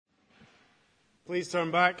Please turn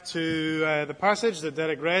back to the passage that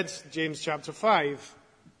Derek read, James chapter 5.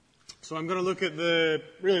 So I'm going to look at the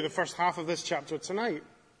first half of this chapter tonight.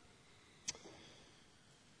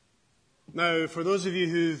 Now, for those of you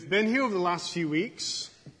who've been here over the last few weeks,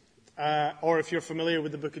 or if you're familiar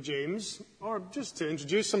with the book of James, or just to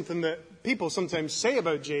introduce something that people sometimes say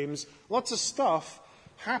about James, lots of stuff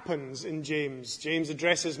happens in James. James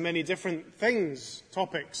addresses many different things,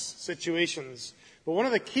 topics, situations. But one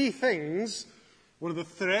of the key things, one of the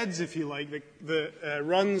threads, if you like, that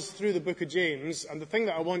runs through the book of James, and the thing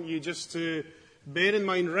that I want you just to bear in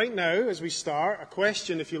mind right now as we start, a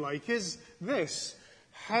question, if you like, is this: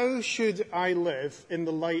 how should I live in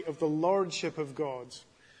the light of the lordship of God?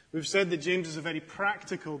 We've said that James is a very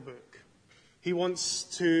practical book. He wants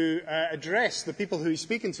to address the people who he's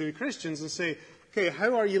speaking to, Christians, and say, okay,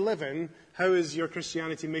 how are you living? How is your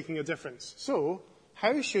Christianity making a difference? So,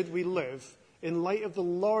 how should we live in light of the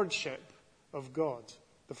lordship of God?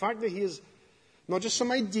 The fact that he is not just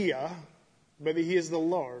some idea, but that he is the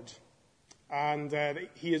Lord, and that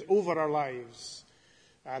he is over our lives.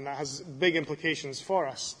 And that has big implications for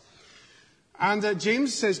us. And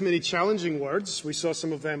James says many challenging words. We saw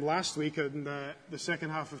some of them last week in the second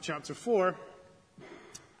half of chapter 4.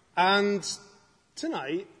 And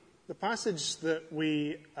tonight, the passage that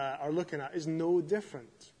we are looking at is no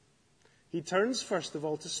different. He turns, first of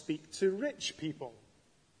all, to speak to rich people.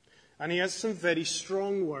 And he has some very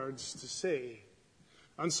strong words to say.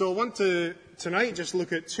 And so I want to, tonight, just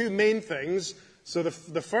look at two main things. So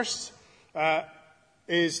the first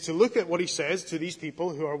is to look at what he says to these people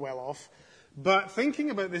who are well off, but thinking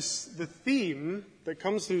about this, the theme that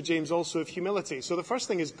comes through James also of humility. So the first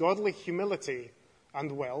thing is godly humility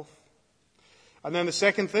and wealth. And then the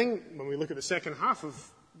second thing, when we look at the second half of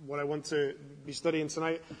what I want to be studying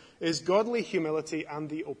tonight, is godly humility and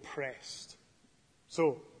the oppressed.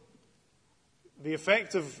 So, the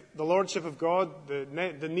effect of the lordship of God,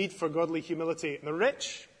 the need for godly humility in the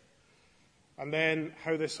rich, and then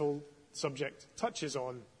how this whole subject touches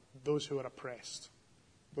on those who are oppressed.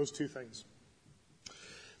 Those two things.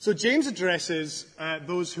 So James addresses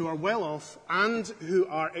those who are well off and who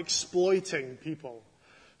are exploiting people,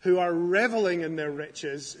 who are reveling in their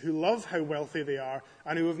riches, who love how wealthy they are,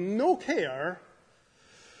 and who have no care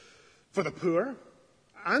for the poor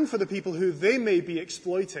and for the people who they may be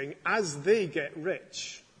exploiting as they get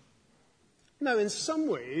rich. Now, in some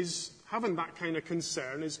ways, having that kind of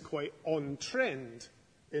concern is quite on trend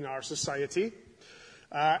in our society.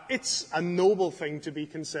 It's a noble thing to be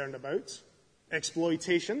concerned about.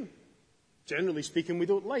 Exploitation, generally speaking, we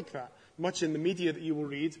don't like that. Much in the media that you will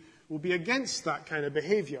read will be against that kind of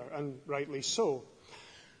behavior, and rightly so.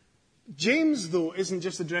 James, though, isn't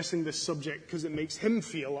just addressing this subject because it makes him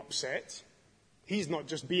feel upset. He's not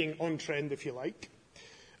just being on trend, if you like.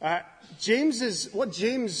 What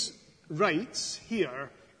James writes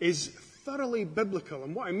here is thoroughly biblical,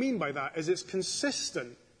 and what I mean by that is it's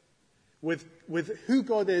consistent with who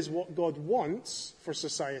God is, what God wants for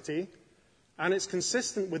society, and it's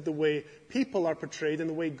consistent with the way people are portrayed and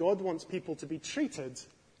the way God wants people to be treated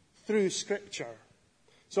through Scripture.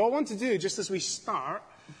 So what I want to do, just as we start,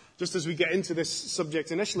 just as we get into this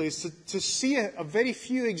subject initially, is to see a very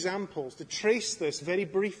few examples, to trace this very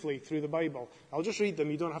briefly through the Bible. I'll just read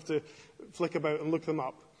them. You don't have to flick about and look them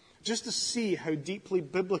up. Just to see how deeply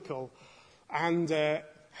biblical and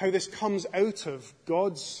how this comes out of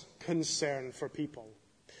God's concern for people.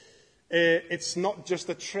 It's not just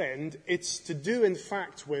a trend. It's to do, in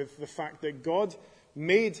fact, with the fact that God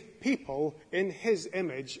made people in his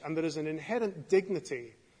image, and there is an inherent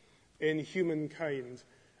dignity in humankind.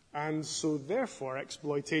 And so, therefore,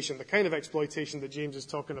 exploitation, the kind of exploitation that James is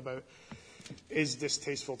talking about, is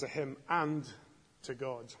distasteful to him and to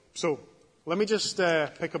God. So, let me just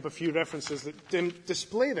pick up a few references that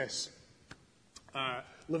display this.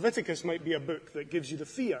 Leviticus might be a book that gives you the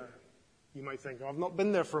fear. You might think, I've not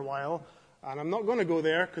been there for a while, and I'm not going to go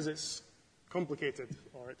there because it's complicated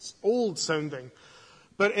or it's old-sounding.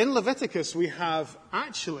 But in Leviticus, we have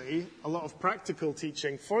actually a lot of practical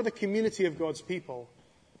teaching for the community of God's people.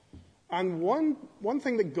 And one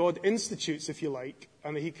thing that God institutes, if you like,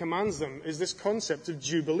 and that he commands them, is this concept of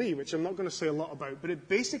Jubilee, which I'm not going to say a lot about, but it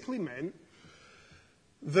basically meant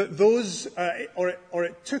that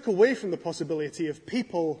it took away from the possibility of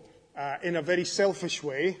people in a very selfish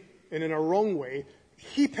way, and in a wrong way,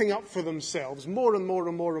 heaping up for themselves more and more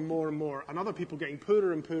and more and more and more, and other people getting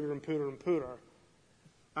poorer and poorer and poorer and poorer.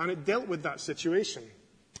 And it dealt with that situation.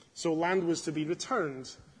 So land was to be returned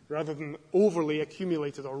rather than overly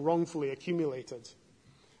accumulated or wrongfully accumulated.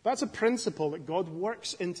 That's a principle that God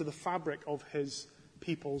works into the fabric of his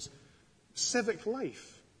people's civic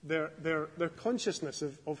life. their consciousness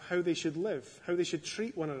of how they should live, how they should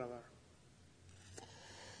treat one another.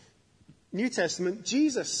 New Testament,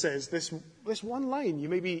 Jesus says this one line. You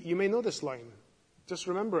may know this line. Just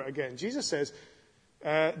remember it again. Jesus says,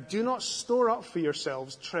 do not store up for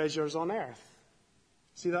yourselves treasures on earth.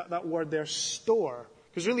 See that word there, store.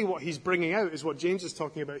 Because really what he's bringing out is what James is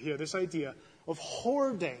talking about here, this idea of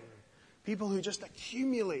hoarding. People who just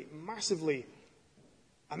accumulate massively.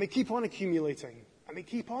 And they keep on accumulating. And they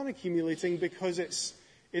keep on accumulating because it's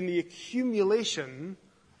in the accumulation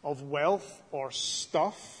of wealth or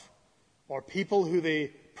stuff or people who they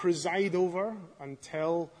preside over and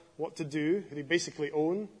tell what to do, who they basically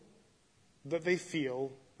own, that they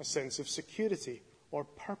feel a sense of security or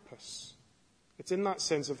purpose. It's in that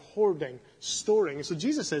sense of hoarding, storing. So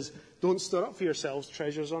Jesus says, don't store up for yourselves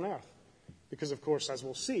treasures on earth. Because, of course, as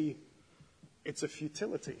we'll see, it's a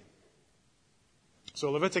futility. So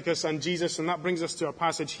Leviticus and Jesus, and that brings us to our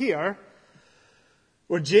passage here,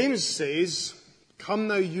 where James says, come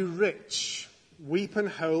now, you rich, weep and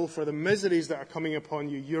howl for the miseries that are coming upon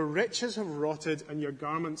you. Your riches have rotted, and your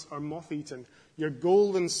garments are moth-eaten. Your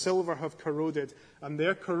gold and silver have corroded, and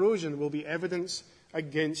their corrosion will be evidence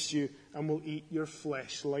against you, and will eat your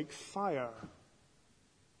flesh like fire.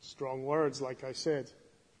 Strong words, like I said.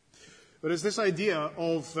 But it's this idea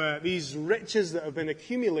of these riches that have been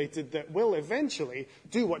accumulated that will eventually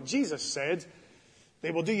do what Jesus said.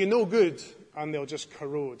 They will do you no good, and they'll just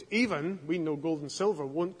corrode. Even, we know gold and silver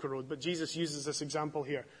won't corrode, but Jesus uses this example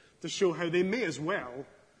here to show how they may as well.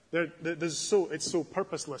 It's so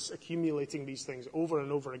purposeless, accumulating these things over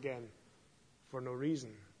and over again for no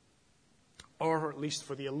reason. Or at least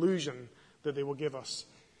for the illusion that they will give us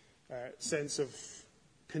a sense of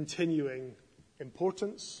continuing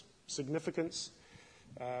importance, significance,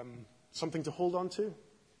 something to hold on to.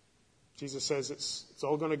 Jesus says it's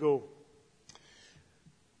all going to go.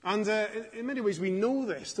 And in many ways we know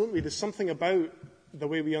this, don't we? There's something about the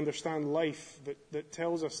way we understand life that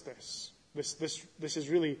tells us this. This is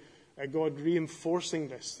really God reinforcing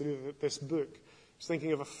this through this book. I was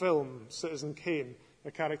thinking of a film, Citizen Kane, a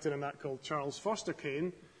character in that called Charles Foster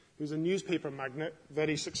Kane, who's a newspaper magnate,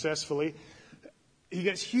 very successfully. He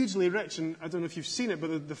gets hugely rich, and I don't know if you've seen it,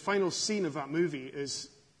 but the final scene of that movie is,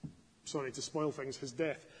 sorry to spoil things, his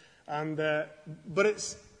death. And but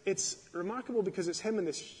it's remarkable because it's him in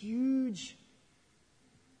this huge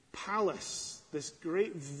palace, this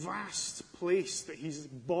great vast place that he's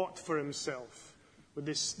bought for himself, with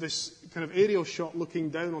this kind of aerial shot looking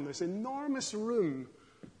down on this enormous room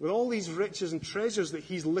with all these riches and treasures that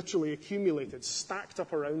he's literally accumulated, stacked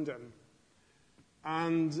up around him.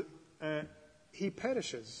 And he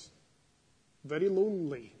perishes, very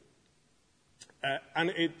lonely. And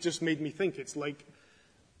it just made me think it's like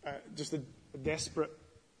just a desperate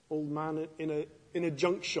old man in a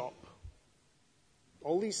junk shop.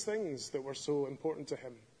 All these things that were so important to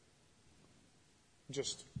him,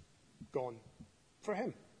 just gone. For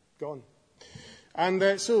him, gone.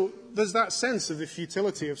 And so there's that sense of the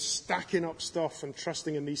futility of stacking up stuff and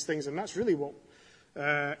trusting in these things. And that's really what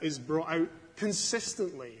is brought out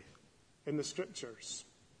consistently in the Scriptures.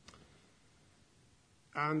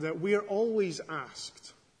 And we are always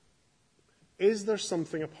asked, is there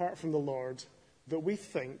something apart from the Lord that we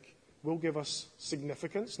think will give us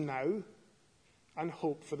significance now and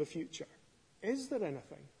hope for the future? Is there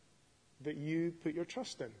anything that you put your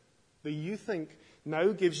trust in, that you think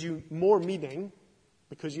now gives you more meaning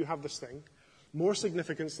because you have this thing, more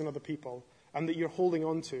significance than other people, and that you're holding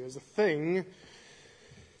on to as a thing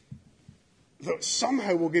that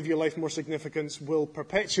somehow will give your life more significance, will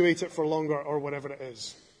perpetuate it for longer, or whatever it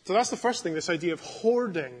is? So that's the first thing, this idea of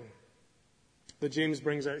hoarding that James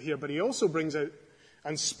brings out here. But he also brings out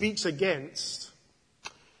and speaks against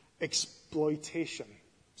exploitation.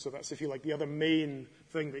 So that's, if you like, the other main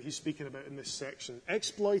thing that he's speaking about in this section.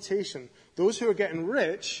 Exploitation. Those who are getting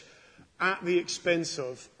rich at the expense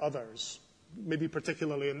of others. Maybe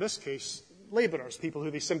particularly in this case, labourers, people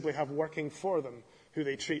who they simply have working for them, who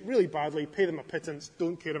they treat really badly, pay them a pittance,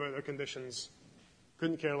 don't care about their conditions,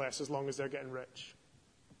 couldn't care less as long as they're getting rich.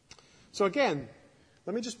 So again,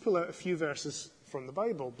 let me just pull out a few verses from the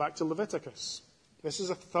Bible, back to Leviticus. This is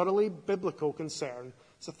a thoroughly biblical concern.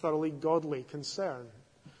 It's a thoroughly godly concern.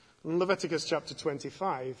 In Leviticus chapter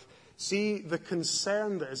 25, see the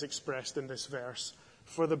concern that is expressed in this verse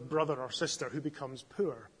for the brother or sister who becomes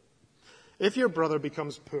poor. If your brother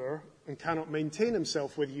becomes poor and cannot maintain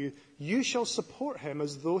himself with you, you shall support him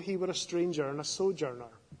as though he were a stranger and a sojourner.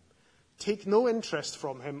 Take no interest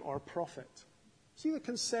from him or profit. See the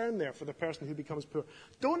concern there for the person who becomes poor.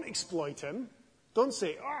 Don't exploit him. Don't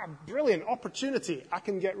say, brilliant opportunity, I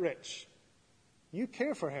can get rich. You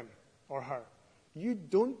care for him or her. You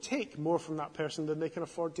don't take more from that person than they can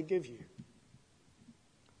afford to give you.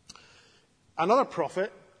 Another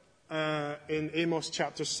prophet in Amos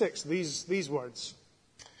chapter 6, these words.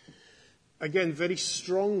 Again, very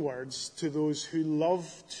strong words to those who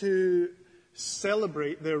love to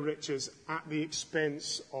celebrate their riches at the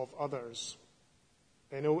expense of others.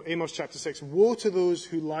 In Amos chapter 6, woe to those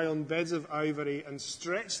who lie on beds of ivory and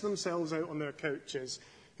stretch themselves out on their couches,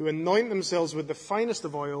 who anoint themselves with the finest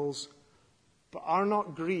of oils, but are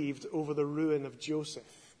not grieved over the ruin of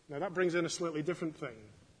Joseph. Now that brings in a slightly different thing.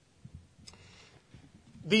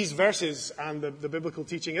 These verses and the biblical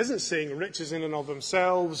teaching isn't saying riches in and of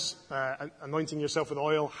themselves, anointing yourself with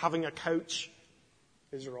oil, having a couch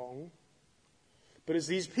is wrong. But it's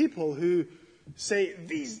these people who say,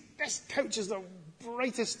 this couch is the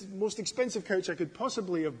brightest, most expensive couch I could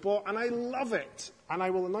possibly have bought, and I love it. And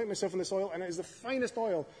I will anoint myself in this oil, and it is the finest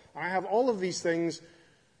oil. And I have all of these things,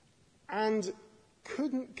 and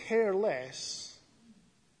couldn't care less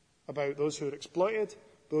about those who are exploited,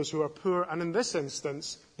 those who are poor, and in this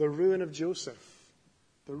instance, the ruin of Joseph.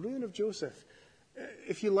 The ruin of Joseph.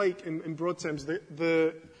 If you like, in broad terms,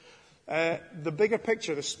 the bigger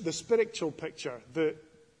picture, the spiritual picture, the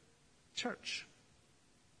church.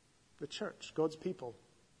 The church, God's people.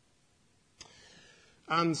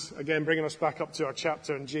 And again, bringing us back up to our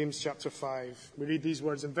chapter in James chapter 5, we read these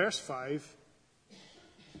words in verse 5.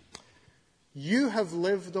 You have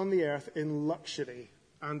lived on the earth in luxury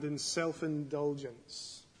and in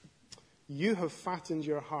self-indulgence. You have fattened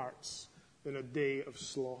your hearts in a day of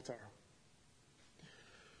slaughter.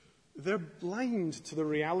 They're blind to the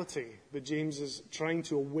reality that James is trying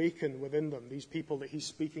to awaken within them, these people that he's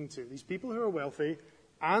speaking to, these people who are wealthy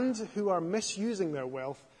and who are misusing their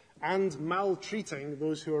wealth and maltreating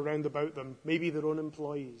those who are round about them, maybe their own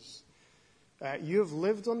employees. You have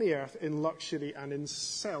lived on the earth in luxury and in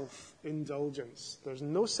self-indulgence. There's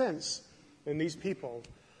no sense in these people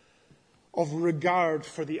of regard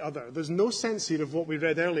for the other. There's no sense here of what we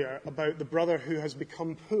read earlier about the brother who has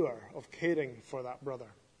become poor, of caring for that brother.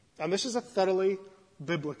 And this is a thoroughly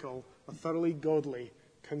biblical, a thoroughly godly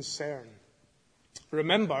concern.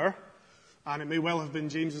 Remember, and it may well have been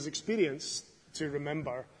James's experience to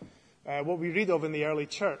remember, what we read of in the early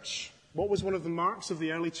church. What was one of the marks of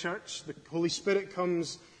the early church? The Holy Spirit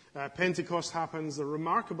comes, Pentecost happens, the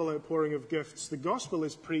remarkable outpouring of gifts, the gospel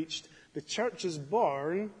is preached, the church is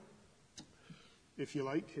born, if you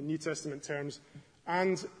like, in New Testament terms,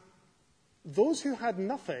 and those who had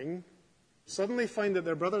nothing suddenly find that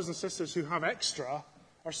their brothers and sisters who have extra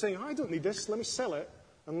are saying, I don't need this, let me sell it,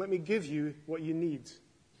 and let me give you what you need.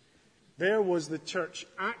 There was the church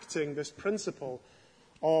acting this principle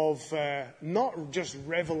of not just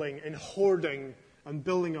reveling in hoarding and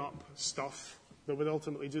building up stuff that would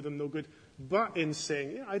ultimately do them no good, but in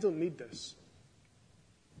saying, I don't need this.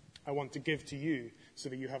 I want to give to you so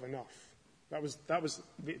that you have enough. That was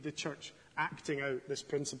the church acting out this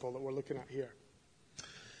principle that we're looking at here.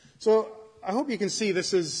 So I hope you can see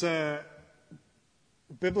this is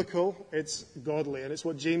biblical, it's godly, and it's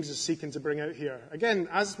what James is seeking to bring out here. Again,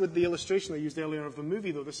 as with the illustration I used earlier of the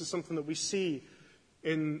movie, though, this is something that we see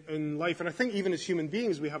in life. And I think even as human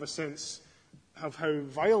beings, we have a sense of how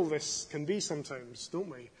vile this can be sometimes, don't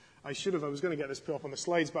we? I was going to get this put up on the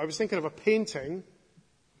slides, but I was thinking of a painting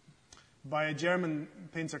by a German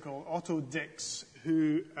painter called Otto Dix,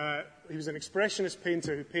 he was an expressionist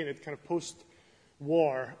painter who painted kind of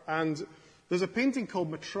post-war. And there's a painting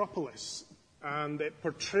called Metropolis, and it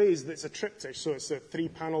portrays, it's a triptych, so it's a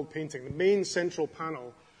 3-paneled painting. The main central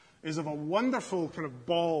panel is of a wonderful kind of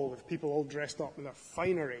ball with people all dressed up in their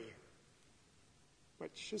finery,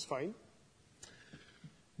 which is fine.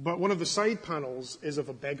 But one of the side panels is of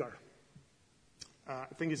a beggar. I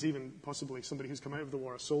think it's even possibly somebody who's come out of the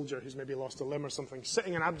war, a soldier who's maybe lost a limb or something,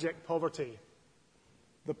 sitting in abject poverty.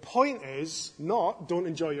 The point is not don't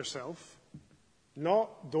enjoy yourself,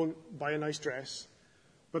 not don't buy a nice dress,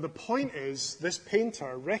 but the point is this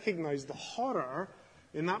painter recognized the horror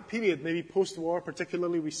in that period, maybe post-war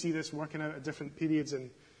particularly. We see this working out at different periods in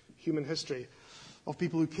human history, of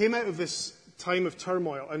people who came out of this time of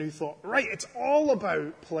turmoil and who thought, right, it's all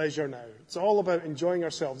about pleasure now. It's all about enjoying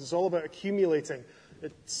ourselves. It's all about accumulating.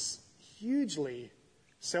 It's hugely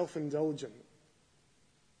self-indulgent.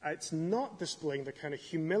 It's not displaying the kind of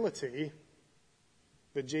humility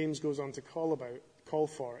that James goes on to call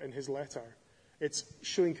for in his letter. It's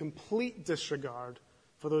showing complete disregard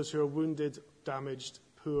for those who are wounded, damaged,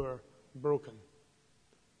 poor, broken.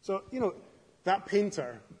 So, that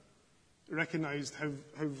painter recognized how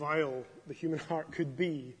vile the human heart could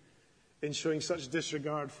be in showing such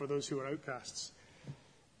disregard for those who are outcasts.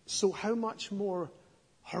 So how much more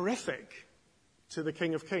horrific to the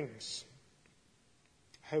King of Kings?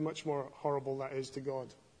 How much more horrible that is to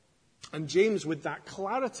God. And James, with that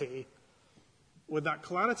clarity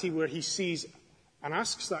where he sees and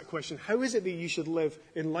asks that question, how is it that you should live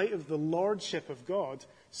in light of the lordship of God,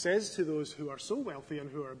 says to those who are so wealthy and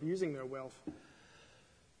who are abusing their wealth,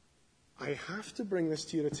 I have to bring this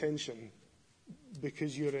to your attention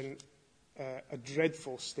because you're in a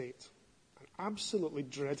dreadful state, an absolutely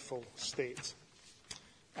dreadful state.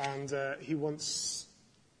 And he wants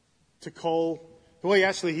to call,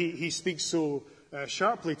 he speaks so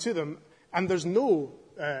sharply to them, and there's no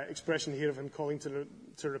expression here of him calling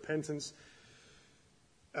to repentance.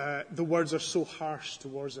 The words are so harsh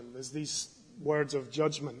towards him. There's these words of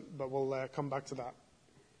judgment, but we'll come back to that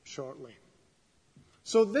shortly.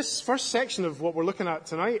 So this first section of what we're looking at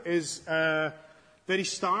tonight is very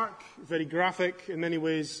stark, very graphic. In many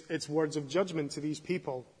ways, it's words of judgment to these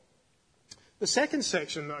people. The second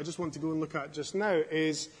section that I just want to go and look at just now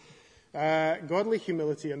is godly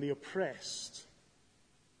humility and the oppressed.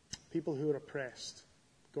 People who are oppressed.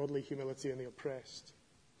 Godly humility and the oppressed.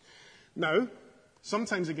 Now,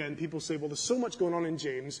 sometimes, again, people say, well, there's so much going on in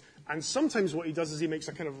James, and sometimes what he does is he makes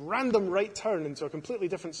a kind of random right turn into a completely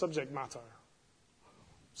different subject matter.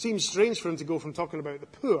 Seems strange for him to go from talking about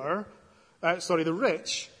the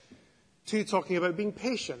rich, to talking about being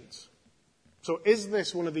patient. So is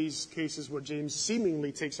this one of these cases where James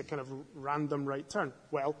seemingly takes a kind of random right turn?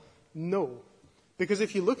 Well, no. Because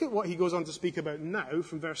if you look at what he goes on to speak about now,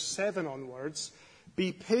 from verse 7 onwards,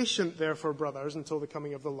 be patient, therefore, brothers, until the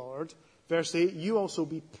coming of the Lord. Verse 8, you also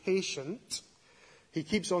be patient. He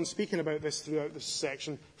keeps on speaking about this throughout this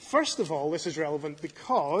section. First of all, this is relevant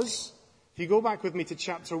because, if you go back with me to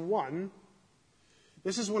chapter 1,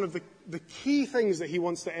 this is one of the key things that he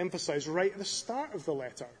wants to emphasize right at the start of the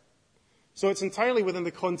letter. So it's entirely within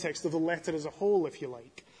the context of the letter as a whole, if you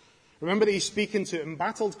like. Remember that he's speaking to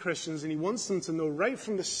embattled Christians, and he wants them to know right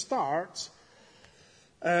from the start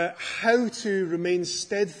how to remain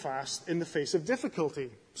steadfast in the face of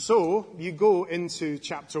difficulty. So you go into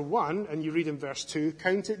chapter 1 and you read in verse 2,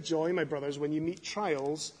 count it joy, my brothers, when you meet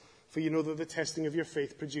trials, for you know that the testing of your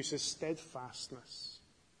faith produces steadfastness.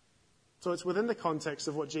 So it's within the context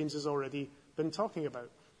of what James has already been talking about.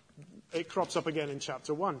 It crops up again in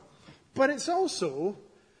chapter 1. But it's also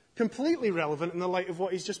completely relevant in the light of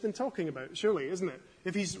what he's just been talking about, surely, isn't it?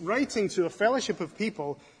 If he's writing to a fellowship of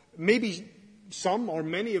people, maybe some or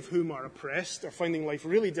many of whom are oppressed, are finding life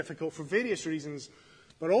really difficult for various reasons,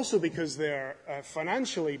 but also because they're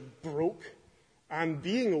financially broke and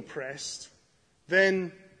being oppressed,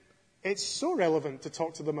 then it's so relevant to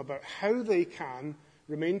talk to them about how they can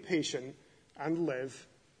remain patient and live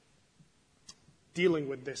dealing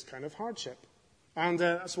with this kind of hardship. And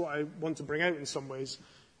that's what I want to bring out in some ways,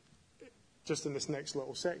 just in this next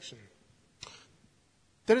little section.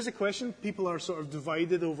 There is a question. People are sort of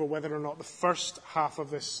divided over whether or not the first half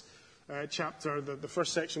of this chapter, the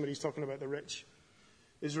first section where he's talking about the rich,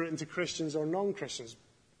 is written to Christians or non-Christians.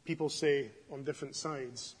 People say on different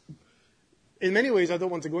sides. In many ways, I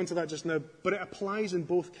don't want to go into that just now, but it applies in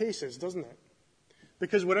both cases, doesn't it?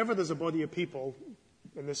 Because wherever there's a body of people,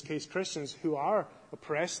 in this case Christians, who are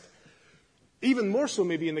oppressed, even more so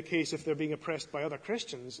maybe in the case if they're being oppressed by other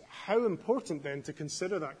Christians, how important then to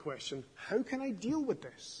consider that question, how can I deal with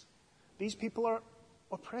this? These people are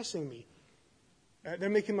oppressing me. They're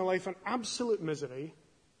making my life an absolute misery.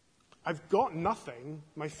 I've got nothing.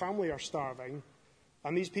 My family are starving.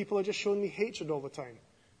 And these people are just showing me hatred all the time.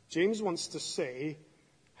 James wants to say,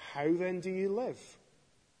 how then do you live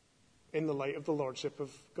in the light of the lordship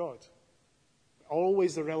of God?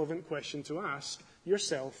 Always the relevant question to ask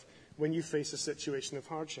yourself when you face a situation of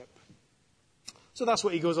hardship. So that's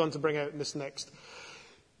what he goes on to bring out in this next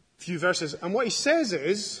few verses. And what he says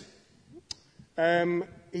is,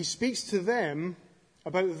 he speaks to them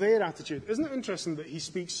about their attitude. Isn't it interesting that he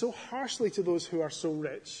speaks so harshly to those who are so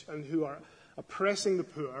rich and who are oppressing the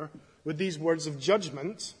poor with these words of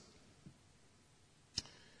judgment,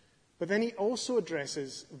 but then he also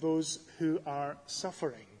addresses those who are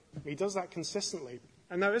suffering. He does that consistently.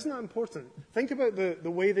 And now, isn't that important? Think about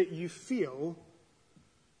the way that you feel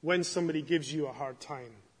when somebody gives you a hard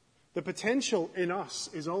time. The potential in us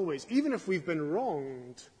is always, even if we've been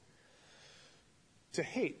wronged, to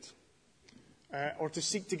hate or to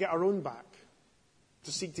seek to get our own back,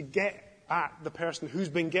 to seek to get at the person who's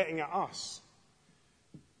been getting at us.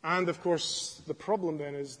 And, of course, the problem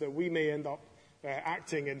then is that we may end up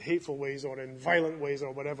acting in hateful ways or in violent ways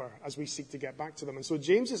or whatever as we seek to get back to them. And so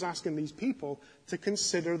James is asking these people to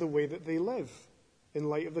consider the way that they live in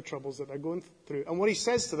light of the troubles that they're going through. And what he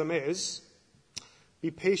says to them is,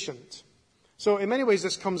 Be patient. So in many ways,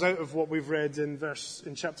 this comes out of what we've read in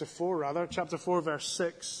chapter 4, chapter 4, verse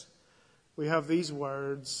 6. We have these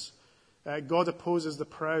words, God opposes the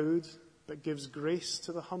proud, but gives grace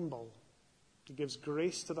to the humble. He gives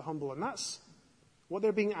grace to the humble. And that's what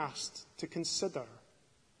they're being asked to consider.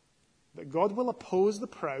 That God will oppose the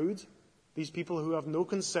proud, these people who have no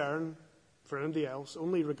concern for anybody else,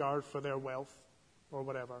 only regard for their wealth or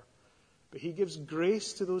whatever. But he gives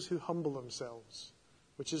grace to those who humble themselves,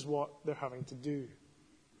 which is what they're having to do.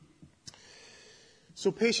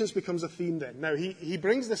 So patience becomes a theme then. Now, he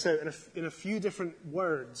brings this out in a few different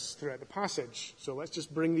words throughout the passage. So let's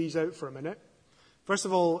just bring these out for a minute. First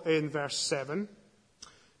of all, in verse 7,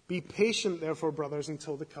 be patient, therefore, brothers,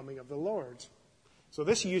 until the coming of the Lord. So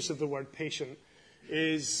this use of the word patient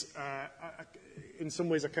is, in some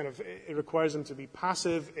ways, it requires them to be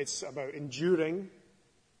passive. It's about enduring,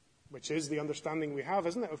 which is the understanding we have,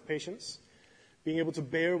 isn't it, of patience? Being able to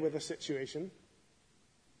bear with a situation.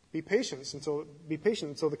 Be patient until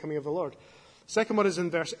the coming of the Lord. Second one is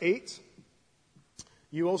in verse 8.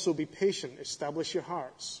 You also be patient, establish your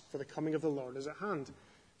hearts, for the coming of the Lord is at hand.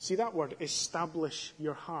 See that word, establish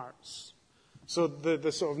your hearts. So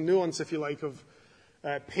the sort of nuance, if you like, of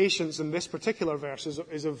patience in this particular verse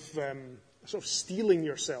is of sort of steeling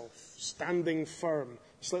yourself, standing firm,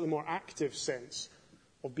 a slightly more active sense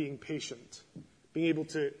of being patient, being able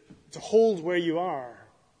to hold where you are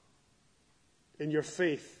in your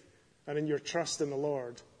faith and in your trust in the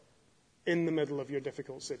Lord in the middle of your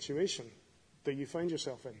difficult situation that you find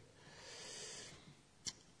yourself in.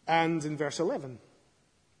 And in verse 11,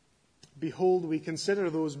 behold, we consider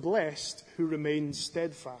those blessed who remain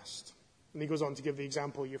steadfast. And he goes on to give the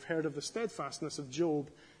example. You've heard of the steadfastness of Job,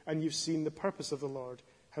 and you've seen the purpose of the Lord,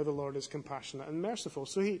 how the Lord is compassionate and merciful.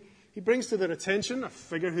 So he brings to their attention a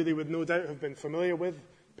figure who they would no doubt have been familiar with,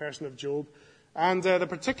 the person of Job. And the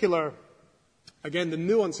particular, again, the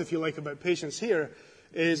nuance, if you like, about patience here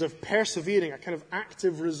is of persevering, a kind of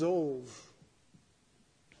active resolve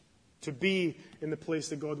to be in the place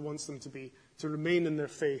that God wants them to be, to remain in their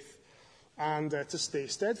faith, and to stay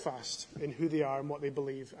steadfast in who they are and what they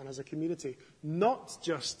believe, and as a community. Not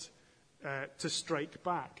just to strike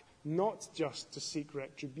back, not just to seek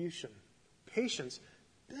retribution. Patience,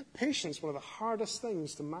 one of the hardest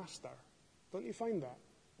things to master. Don't you find that?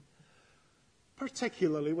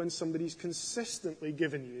 Particularly when somebody's consistently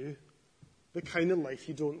given you the kind of life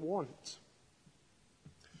you don't want.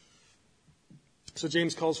 So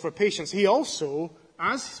James calls for patience. He also,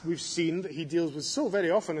 as we've seen that he deals with so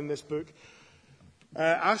very often in this book,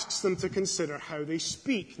 asks them to consider how they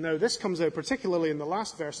speak. Now, this comes out particularly in the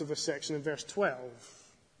last verse of this section, in verse 12.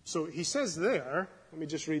 So he says there, let me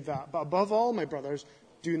just read that, but above all, my brothers,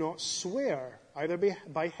 do not swear, either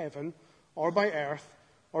by heaven or by earth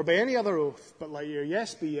or by any other oath, but let your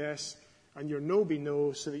yes be yes and your no be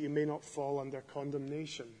no, so that you may not fall under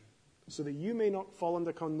condemnation. So that you may not fall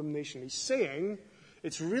under condemnation. He's saying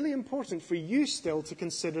it's really important for you still to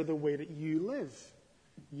consider the way that you live.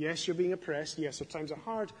 Yes, you're being oppressed. Yes, at times are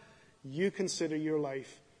hard. You consider your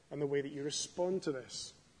life and the way that you respond to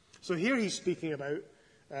this. So here he's speaking about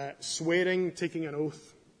swearing, taking an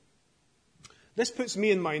oath. This puts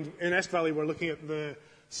me in mind, in Esk Valley we're looking at the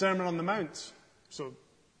Sermon on the Mount. So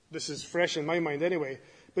this is fresh in my mind anyway.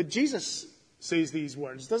 But Jesus says these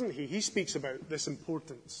words, doesn't he? He speaks about this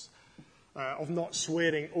importance of not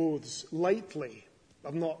swearing oaths lightly,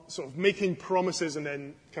 of not sort of making promises and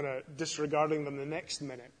then kind of disregarding them the next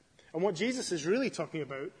minute. And what Jesus is really talking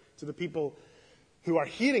about to the people who are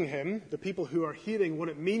hearing him, the people who are hearing what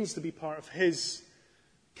it means to be part of his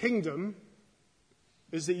kingdom,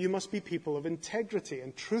 is that you must be people of integrity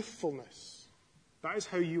and truthfulness. That is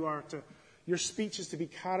how you are to, your speech is to be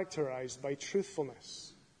characterized by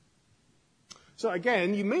truthfulness. So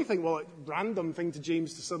again, you may think, well, a random thing to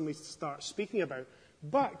James to suddenly start speaking about.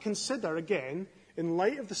 But consider, again, in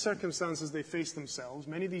light of the circumstances they face themselves,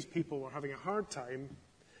 many of these people were having a hard time.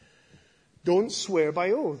 Don't swear by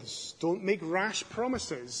oaths. Don't make rash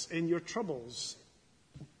promises in your troubles.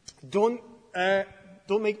 Don't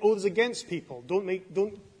make oaths against people.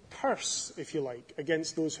 Don't curse, if you like,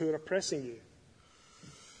 against those who are oppressing you.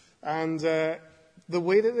 And the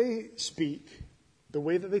way that they speak, the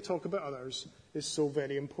way that they talk about others, is so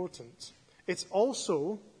very important. It's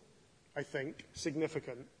also, I think,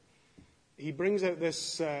 significant. He brings out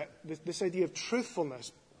this idea of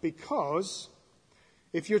truthfulness because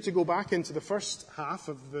if you're to go back into the first half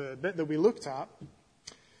of the bit that we looked at,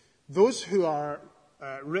 those who are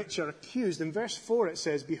rich are accused. In verse 4 it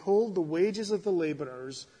says, behold, the wages of the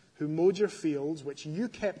laborers who mowed your fields, which you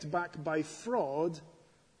kept back by fraud,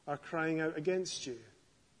 are crying out against you.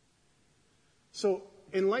 So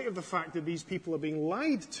in light of the fact that these people are being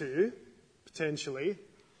lied to, potentially,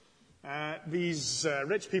 these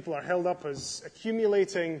rich people are held up as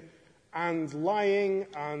accumulating and lying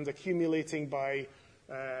and accumulating by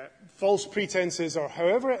false pretenses, or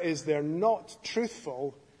however it is they're not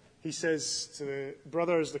truthful. He says to the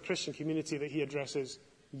brothers, the Christian community that he addresses,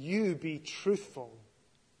 you be truthful.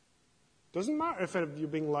 Doesn't matter if you're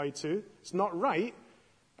being lied to. It's not right.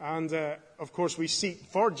 And, of course, we seek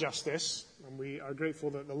for justice, and we are grateful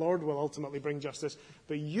that the Lord will ultimately bring justice.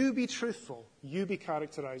 But you be truthful. You be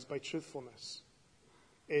characterized by truthfulness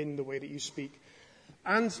in the way that you speak.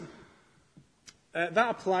 And that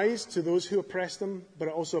applies to those who oppress them, but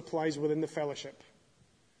it also applies within the fellowship.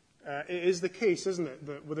 It is the case, isn't it,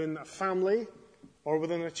 that within a family or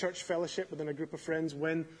within a church fellowship, within a group of friends,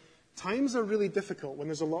 when times are really difficult, when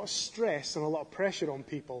there's a lot of stress and a lot of pressure on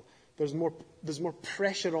people, there's more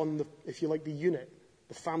pressure on the, if you like, the unit,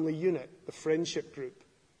 the family unit, the friendship group.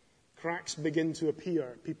 Cracks begin to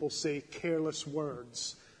appear. People say careless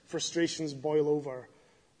words. Frustrations boil over.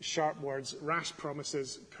 Sharp words, rash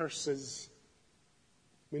promises, curses.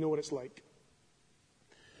 We know what it's like.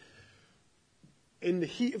 In the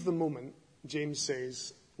heat of the moment, James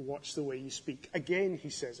says, watch the way you speak. Again, he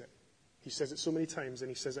says it. He says it so many times, and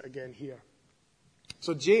he says it again here.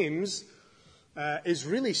 So James is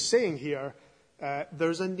really saying here,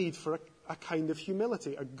 there's a need for a kind of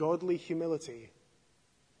humility, a godly humility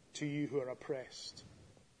to you who are oppressed.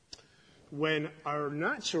 When our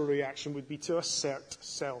natural reaction would be to assert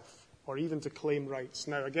self, or even to claim rights.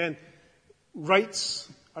 Now again, rights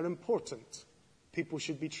are important. People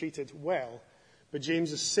should be treated well. But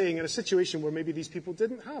James is saying in a situation where maybe these people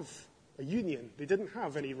didn't have a union, they didn't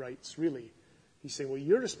have any rights, really. He's saying, well,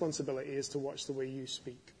 your responsibility is to watch the way you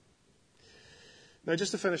speak. Now,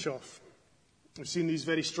 just to finish off, we've seen these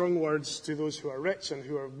very strong words to those who are rich and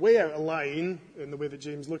who are way out of line in the way that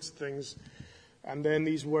James looks at things, and then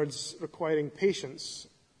these words requiring patience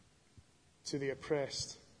to the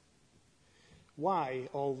oppressed. Why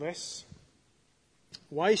all this?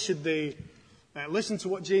 Why should they listen to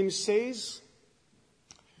what James says?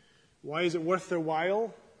 Why is it worth their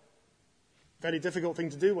while? Very difficult thing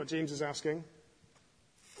to do, what James is asking.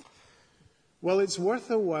 Well, it's worth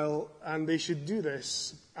their while, and they should do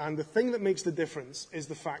this. And the thing that makes the difference is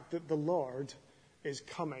the fact that the Lord is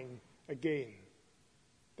coming again.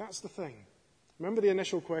 That's the thing. Remember the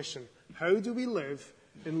initial question. How do we live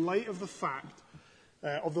in light of the fact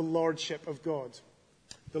of the Lordship of God?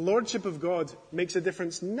 The Lordship of God makes a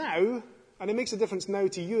difference now, and it makes a difference now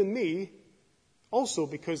to you and me, also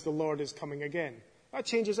because the Lord is coming again. That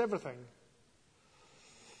changes everything.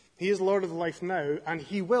 He is Lord of life now, and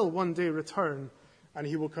he will one day return, and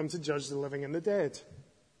he will come to judge the living and the dead.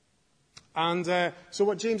 And so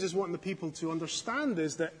what James is wanting the people to understand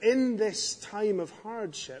is that in this time of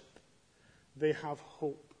hardship, they have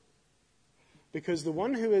hope. Because the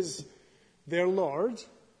one who is their Lord,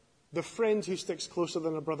 the friend who sticks closer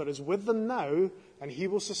than a brother, is with them now, and he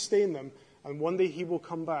will sustain them. And one day he will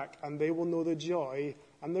come back, and they will know the joy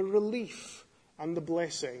and the relief and the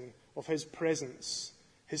blessing of his presence,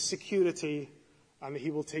 his security, and he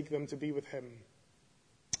will take them to be with him.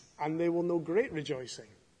 And they will know great rejoicing.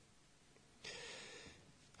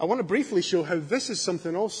 I want to briefly show how this is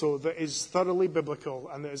something also that is thoroughly biblical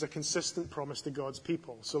and that is a consistent promise to God's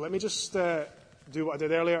people. So let me just do what I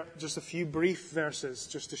did earlier, just a few brief verses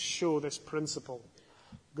just to show this principle.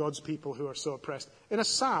 God's people who are so oppressed. In a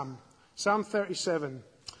psalm, Psalm 37,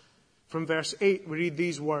 from verse 8, we read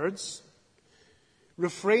these words,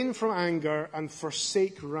 refrain from anger and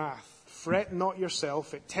forsake wrath. Fret not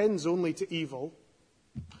yourself, it tends only to evil.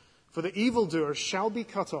 For the evildoer shall be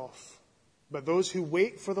cut off, but those who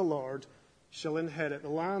wait for the Lord shall inherit the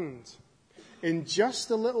land. In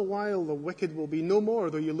just a little while the wicked will be no more,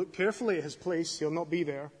 though you look carefully at his place, he'll not be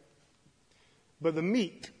there. But the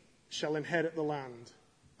meek shall inherit the land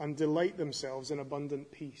and delight themselves in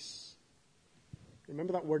abundant peace.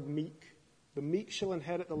 Remember that word meek? The meek shall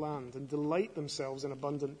inherit the land and delight themselves in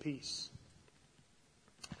abundant peace.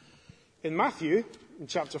 In Matthew, in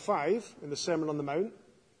chapter 5, in the Sermon on the Mount,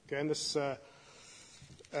 again, this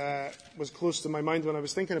was close to my mind when I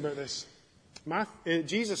was thinking about this.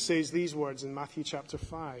 Jesus says these words in Matthew chapter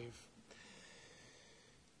 5.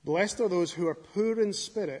 Blessed are those who are poor in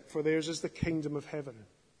spirit, for theirs is the kingdom of heaven.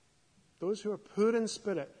 Those who are poor in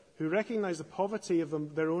spirit, who recognize the poverty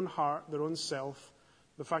of their own heart, their own self,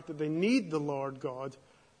 the fact that they need the Lord God,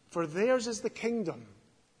 for theirs is the kingdom.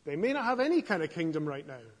 They may not have any kind of kingdom right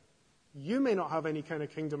now. You may not have any kind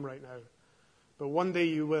of kingdom right now. But one day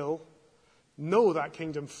you will know that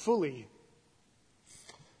kingdom fully.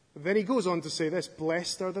 Then he goes on to say this,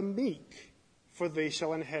 blessed are the meek, for they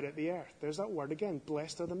shall inherit the earth. There's that word again,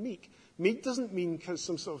 blessed are the meek. Meek doesn't mean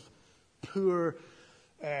some sort of poor,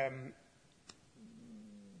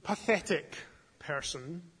 pathetic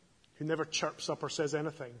person who never chirps up or says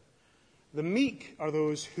anything. The meek are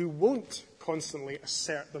those who won't constantly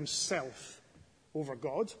assert themselves over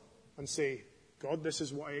God and say, God, this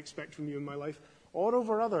is what I expect from you in my life, or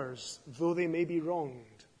over others, though they may be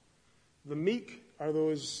wronged. The meek are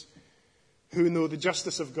those who know the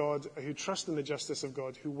justice of God, who trust in the justice of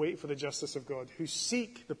God, who wait for the justice of God, who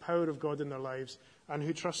seek the power of God in their lives, and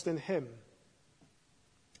who trust in him,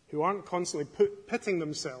 who aren't constantly pitting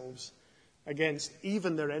themselves against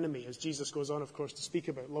even their enemy, as Jesus goes on, of course, to speak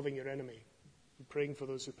about loving your enemy and praying for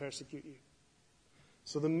those who persecute you.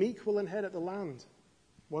 So the meek will inherit the land.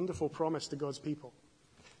 Wonderful promise to God's people.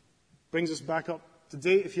 Brings us back up to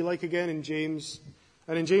date, if you like, again in James.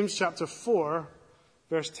 And in James chapter 4,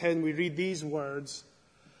 verse 10, we read these words,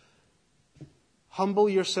 humble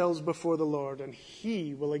yourselves before the Lord, and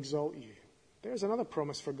he will exalt you. There's another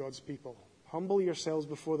promise for God's people. Humble yourselves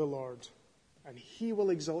before the Lord, and he will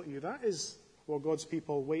exalt you. That is what God's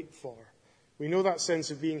people wait for. We know that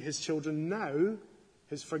sense of being his children now,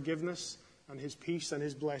 his forgiveness and his peace and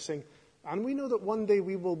his blessing. And we know that one day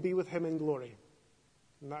we will be with him in glory.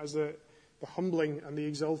 And that is the humbling and the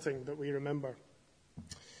exalting that we remember.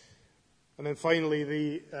 And then finally,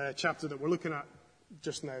 the chapter that we're looking at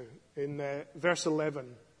just now, in verse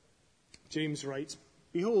 11, James writes,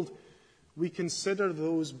 behold, we consider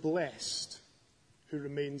those blessed who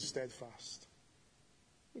remain steadfast.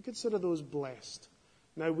 We consider those blessed.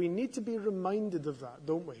 Now, we need to be reminded of that,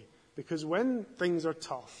 don't we? Because when things are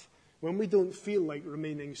tough, when we don't feel like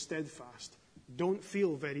remaining steadfast, don't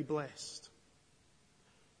feel very blessed.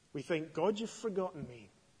 We think, God, you've forgotten me.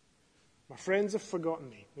 My friends have forgotten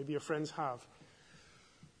me. Maybe your friends have.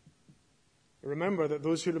 Remember that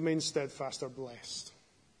those who remain steadfast are blessed.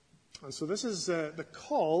 And so this is the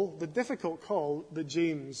call, the difficult call that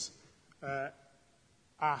James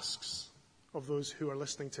asks of those who are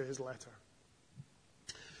listening to his letter.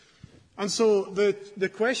 And so the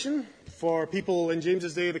question for people in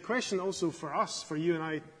James's day, the question also for us, for you and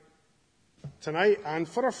I tonight, and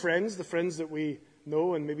for our friends, the friends that we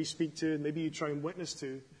know and maybe speak to and maybe you try and witness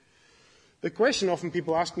to, the question often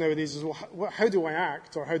people ask nowadays is, well, how do I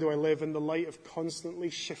act or how do I live in the light of constantly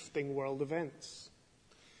shifting world events?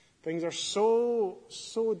 Things are so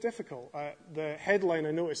difficult. The headline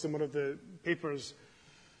I noticed in one of the papers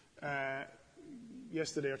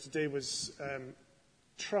yesterday or today was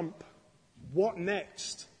Trump, what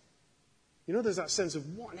next? You know, there's that sense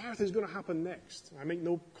of what on earth is going to happen next? I make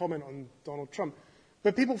no comment on Donald Trump.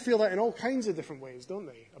 But people feel that in all kinds of different ways, don't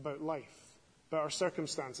they? About life, about our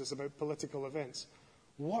circumstances, about political events.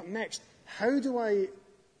 What next? How do I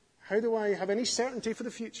have any certainty for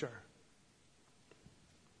the future?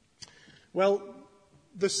 Well,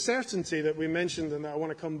 the certainty that we mentioned and that I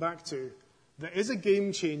want to come back to, that is a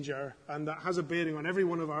game changer and that has a bearing on every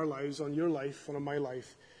one of our lives, on your life, and on my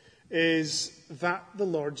life, is that the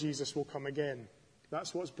Lord Jesus will come again.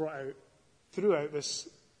 That's what's brought out throughout this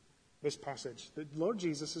passage. The Lord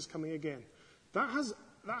Jesus is coming again. That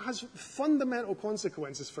has fundamental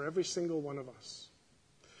consequences for every single one of us.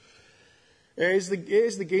 It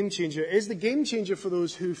is the game changer. It is the game changer for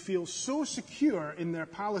those who feel so secure in their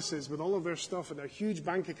palaces with all of their stuff and their huge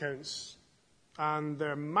bank accounts and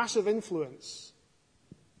their massive influence.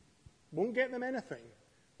 Won't get them anything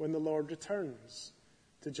when the Lord returns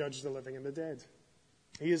to judge the living and the dead.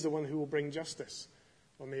 He is the one who will bring justice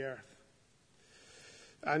on the earth.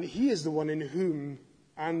 And he is the one in whom,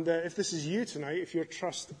 and if this is you tonight, if your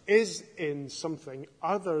trust is in something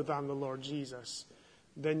other than the Lord Jesus,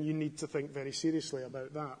 then you need to think very seriously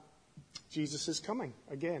about that. Jesus is coming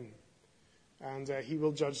again, and he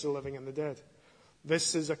will judge the living and the dead.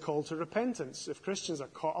 This is a call to repentance if Christians are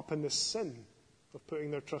caught up in this sin of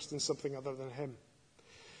putting their trust in something other than him.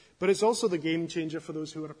 But it's also the game changer for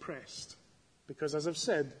those who are oppressed. Because as I've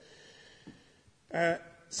said,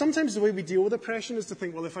 sometimes the way we deal with oppression is to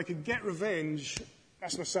think, well, if I could get revenge,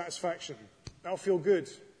 that's my satisfaction. That'll feel good.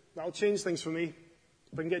 That'll change things for me.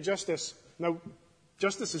 If I can get justice. Now,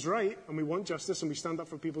 justice is right, and we want justice, and we stand up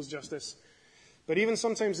for people's justice. But even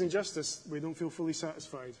sometimes in justice, we don't feel fully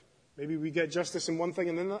satisfied. Maybe we get justice in one thing,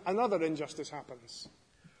 and then another injustice happens.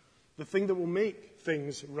 The thing that will make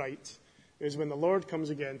things right is when the Lord comes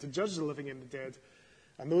again to judge the living and the dead,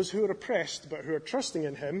 and those who are oppressed but who are trusting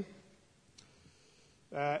in him,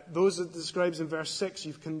 those it describes in verse 6,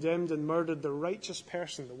 you've condemned and murdered the righteous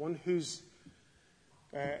person, the one who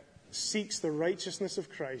seeks the righteousness of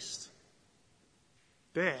Christ.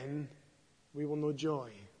 Then we will know joy.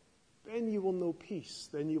 Then you will know peace.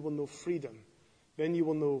 Then you will know freedom. then you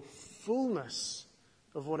will know fullness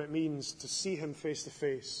of what it means to see him face to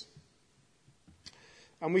face.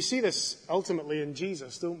 And we see this ultimately in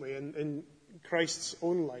Jesus, don't we? In Christ's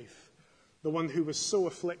own life. The one who was so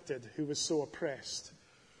afflicted, who was so oppressed,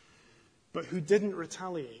 but who didn't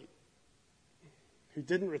retaliate. Who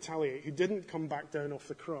didn't come back down off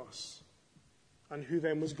the cross, and who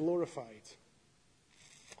then was glorified.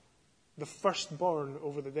 The firstborn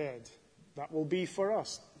over the dead. That will be for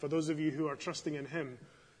us, for those of you who are trusting in him,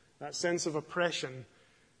 that sense of oppression.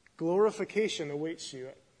 Glorification awaits you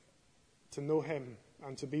to know him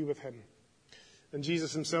and to be with him. And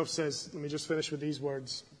Jesus himself says, let me just finish with these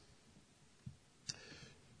words.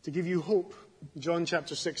 To give you hope, John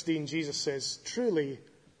chapter 16, Jesus says, Truly,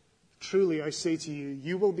 truly I say to you,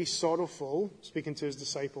 you will be sorrowful, speaking to his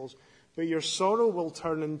disciples, but your sorrow will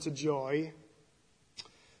turn into joy.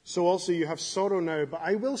 So also you have sorrow now, but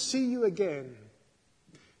I will see you again,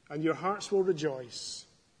 and your hearts will rejoice,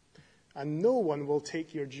 and no one will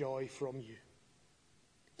take your joy from you.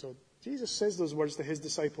 So Jesus says those words to his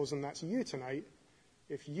disciples, and that's you tonight,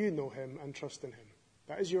 if you know him and trust in him.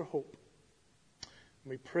 That is your hope. And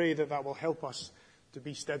we pray that that will help us to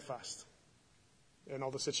be steadfast in all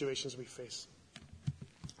the situations we face.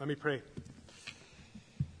 Let me pray.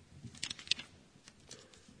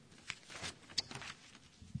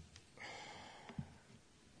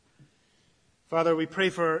 Father, we pray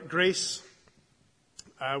for grace.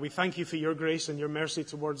 We thank you for your grace and your mercy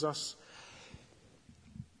towards us.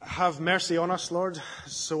 Have mercy on us, Lord.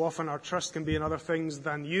 So often our trust can be in other things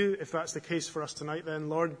than you. If that's the case for us tonight, then,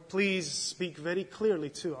 Lord, please speak very clearly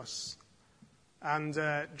to us and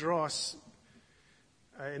draw us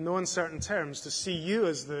in no uncertain terms to see you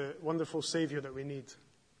as the wonderful Savior that we need.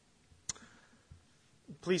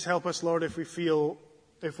 Please help us, Lord, if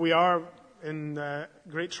we are in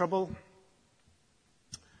great trouble.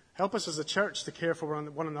 Help us as a church to care for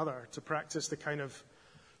one another, to practice the kind of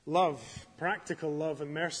love, practical love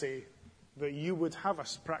and mercy that you would have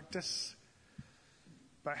us practice.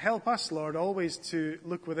 But help us, Lord, always to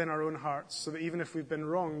look within our own hearts so that even if we've been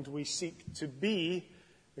wronged, we seek to be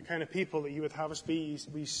the kind of people that you would have us be.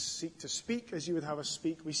 We seek to speak as you would have us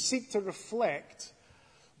speak. We seek to reflect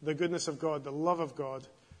the goodness of God, the love of God,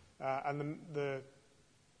 and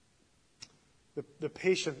the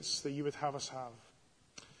patience that you would have us have.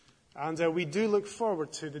 And we do look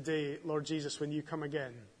forward to the day, Lord Jesus, when you come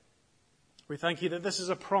again. We thank you that this is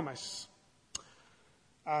a promise.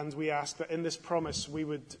 And we ask that in this promise we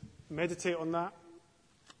would meditate on that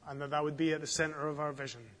and that would be at the center of our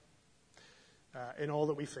vision in all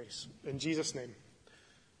that we face. In Jesus' name,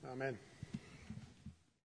 amen.